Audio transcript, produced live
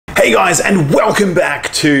Hey guys, and welcome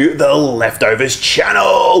back to the Leftovers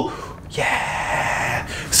channel! Yeah!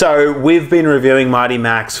 So we've been reviewing Mighty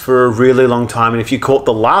Max for a really long time, and if you caught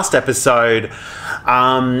the last episode,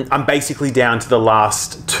 I'm basically down to the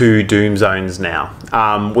last two Doom Zones now.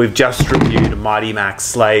 We've just reviewed Mighty Max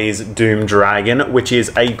Slays Doom Dragon, which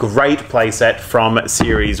is a great playset from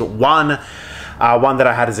Series 1. One that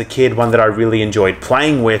I had as a kid, one that I really enjoyed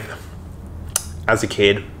playing with as a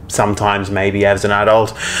kid. Sometimes maybe as an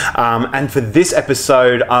adult. And for this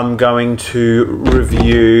episode, I'm going to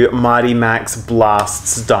review Mighty Max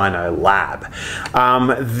Blast's Dino Lab.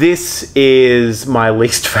 This is my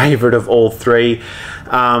least favorite of all three,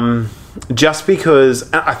 just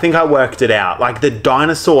because I think I worked it out. Like, the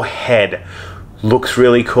dinosaur head looks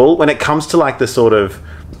really cool. When it comes to like the sort of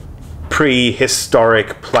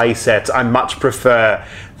prehistoric play sets, I much prefer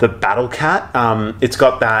the Battle Cat. It's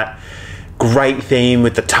got that great theme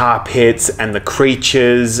with the tar pits and the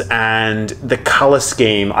creatures and the color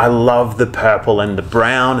scheme. I love the purple and the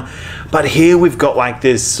brown, but here we've got like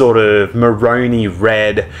this sort of maroony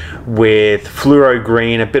red with fluoro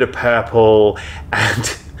green, a bit of purple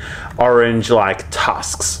and orange like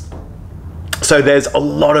tusks. So there's a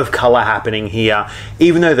lot of color happening here,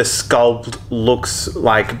 even though the sculpt looks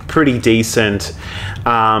like pretty decent.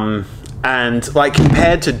 And like,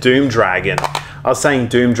 compared to Doom Dragon, I was saying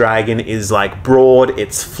Doom Dragon is like broad,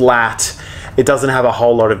 it's flat, it doesn't have a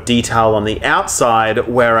whole lot of detail on the outside,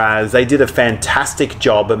 whereas they did a fantastic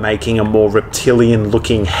job at making a more reptilian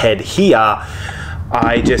looking head here.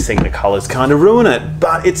 I just think the colors kind of ruin it,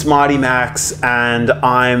 but it's Mighty Max and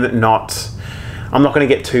I'm not going to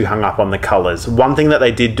get too hung up on the colors. One thing that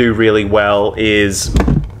they did do really well is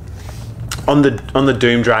on the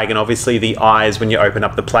Doom Dragon, obviously the eyes, when you open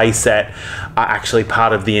up the playset, are actually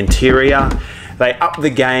part of the interior. They up the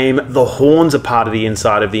game. The horns are part of the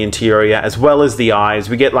inside of the interior, as well as the eyes.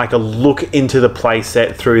 We get like a look into the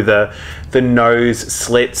playset through the nose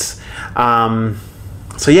slits.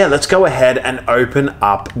 So yeah, let's go ahead and open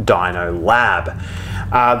up Dino Lab.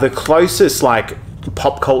 The closest like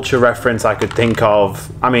pop culture reference I could think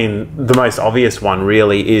of, I mean, the most obvious one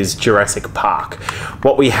really is Jurassic Park.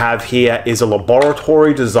 What we have here is a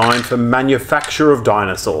laboratory designed for manufacture of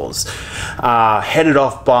dinosaurs, headed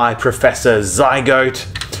off by Professor Zygote,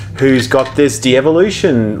 who's got this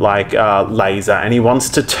de-evolution like laser, and he wants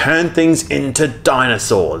to turn things into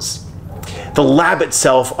dinosaurs. The lab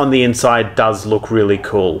itself on the inside does look really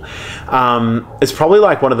cool. It's probably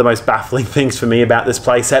like one of the most baffling things for me about this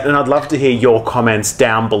playset, and I'd love to hear your comments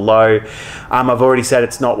down below. I've already said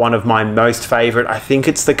it's not one of my most favorite. I think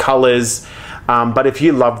it's the colors, but if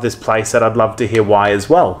you love this playset, I'd love to hear why as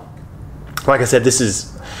well. Like I said, this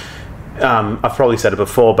is, I've probably said it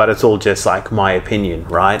before, but it's all just like my opinion,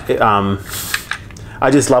 right? I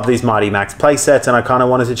just love these Mighty Max playsets, and I kind of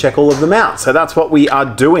wanted to check all of them out. So that's what we are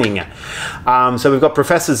doing. So we've got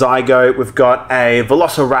Professor Zygote, we've got a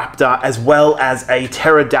velociraptor, as well as a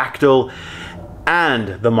pterodactyl,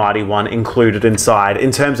 and the Mighty One included inside.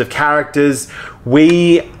 In terms of characters,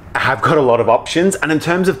 we have got a lot of options, and in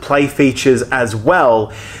terms of play features as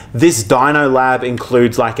well, this Dino Lab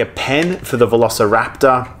includes like a pen for the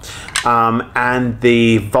velociraptor, and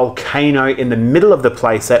the volcano in the middle of the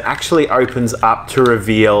playset actually opens up to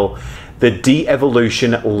reveal the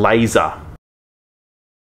de-evolution laser.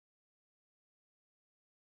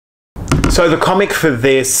 So the comic for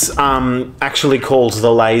this actually calls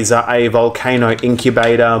the laser a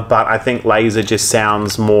Volcano-Incubator, but I think laser just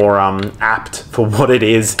sounds more apt for what it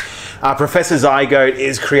is. Professor Zygote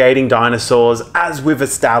is creating dinosaurs, as we've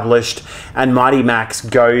established, and Mighty Max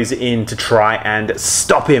goes in to try and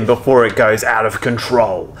stop him before it goes out of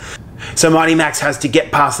control. So Mighty Max has to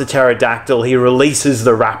get past the pterodactyl. He releases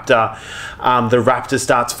the raptor. The raptor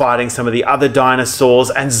starts fighting some of the other dinosaurs,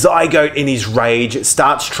 and Zygote, in his rage,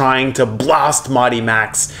 starts trying to blast Mighty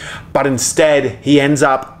Max, but instead he ends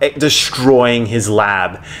up destroying his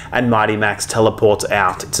lab, and Mighty Max teleports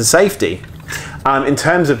out to safety. In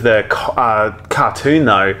terms of the cartoon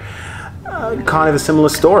though, kind of a similar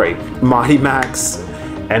story. Mighty Max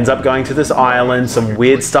ends up going to this island, some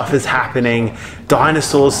weird stuff is happening,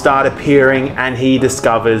 dinosaurs start appearing, and he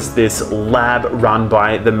discovers this lab run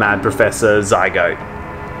by the mad Professor Zygote.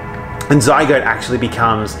 And Zygote actually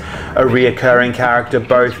becomes a reoccurring character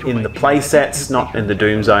both in the playsets, not in the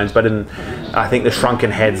Doom Zones, but in, I think, the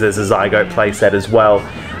Shrunken Heads, there's a Zygote playset as well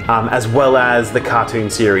as the cartoon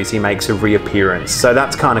series. He makes a reappearance, so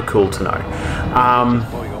that's kind of cool to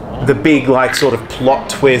know. The big like sort of plot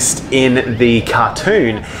twist in the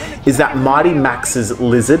cartoon is that Mighty Max's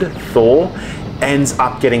lizard, Thor, ends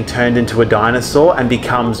up getting turned into a dinosaur and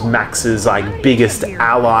becomes Max's like biggest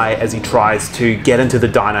ally as he tries to get into the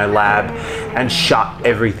Dino lab and shut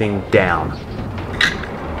everything down.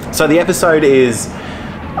 So the episode is,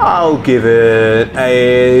 I'll give it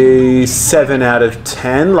a 7 out of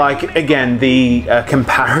 10. Like, again, the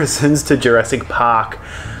comparisons to Jurassic Park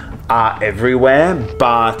are everywhere,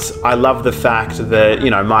 but I love the fact that, you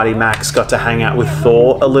know, Mighty Max got to hang out with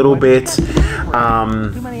Thor a little bit.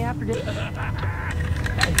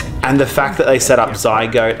 And the fact that they set up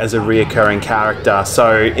Zygote as a reoccurring character.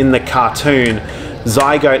 So in the cartoon,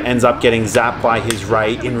 Zygote ends up getting zapped by his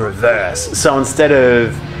ray in reverse. So instead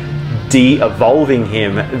of de-evolving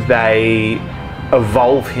him, they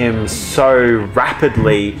evolve him so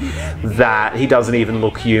rapidly that he doesn't even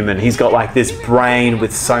look human. He's got like this brain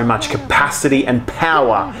with so much capacity and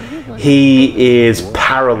power. He is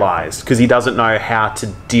paralyzed because he doesn't know how to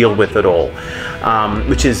deal with it all,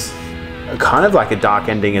 which is kind of like a dark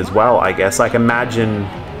ending as well, I guess. Like, imagine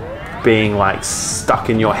being like stuck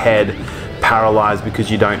in your head, paralyzed because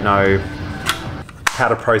you don't know how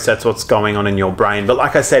to process what's going on in your brain. But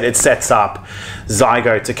like I said, it sets up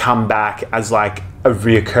Zygote to come back as like a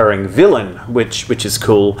reoccurring villain, which is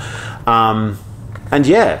cool. And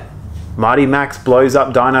yeah, Mighty Max blows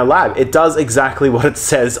up Dino Lab. It does exactly what it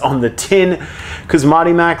says on the tin, because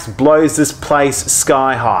Mighty Max blows this place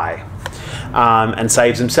sky high. And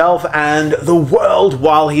saves himself and the world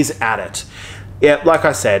while he's at it. Yeah, like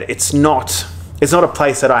I said, it's not a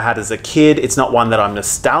place that I had as a kid. It's not one that I'm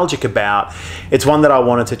nostalgic about. It's one that I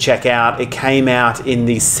wanted to check out. It came out in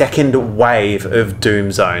the second wave of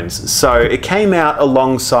Doom Zones. So it came out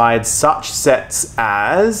alongside such sets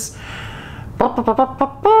as...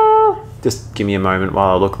 Just give me a moment while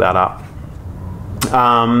I look that up.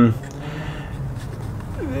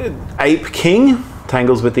 Ape King.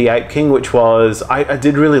 Tangles with the Ape King, which was, I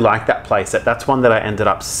did really like that playset. That's one that I ended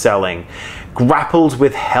up selling. Grapples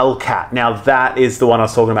with Hellcat. Now that is the one I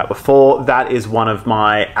was talking about before. That is one of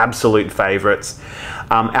my absolute favorites.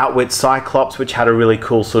 Outwit Cyclops, which had a really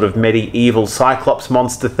cool sort of medieval Cyclops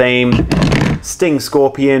monster theme. Sting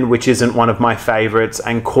Scorpion, which isn't one of my favorites.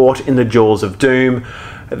 And Caught in the Jaws of Doom.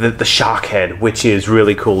 The shark head, which is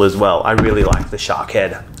really cool as well. I really like the shark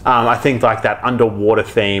head. I think like that underwater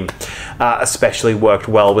theme especially worked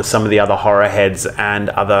well with some of the other horror heads and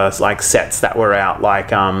other like sets that were out,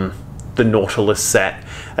 like the Nautilus set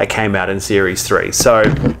that came out in Series 3. So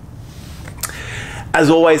as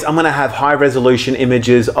always, I'm going to have high resolution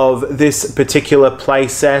images of this particular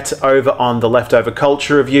playset over on the Leftover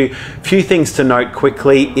Culture Review. Few things to note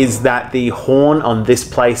quickly is that the horn on this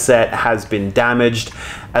playset has been damaged,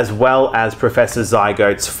 as well as Professor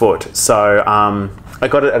Zygote's foot. So I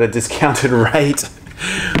got it at a discounted rate,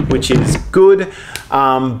 which is good.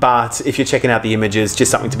 But if you're checking out the images, just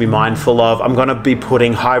something to be mindful of. I'm going to be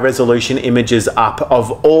putting high resolution images up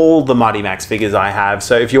of all the Mighty Max figures I have.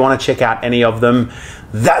 So if you want to check out any of them,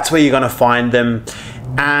 that's where you're going to find them.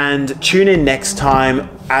 And tune in next time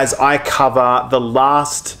as I cover the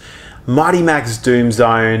last Mighty Max Doom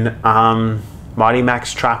Zone, Mighty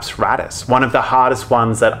Max Traps Radis. One of the hardest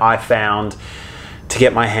ones that I found to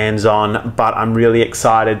get my hands on, but I'm really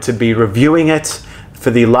excited to be reviewing it for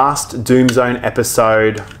the last Doom Zone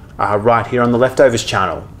episode right here on the Leftovers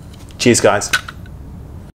channel. Cheers, guys.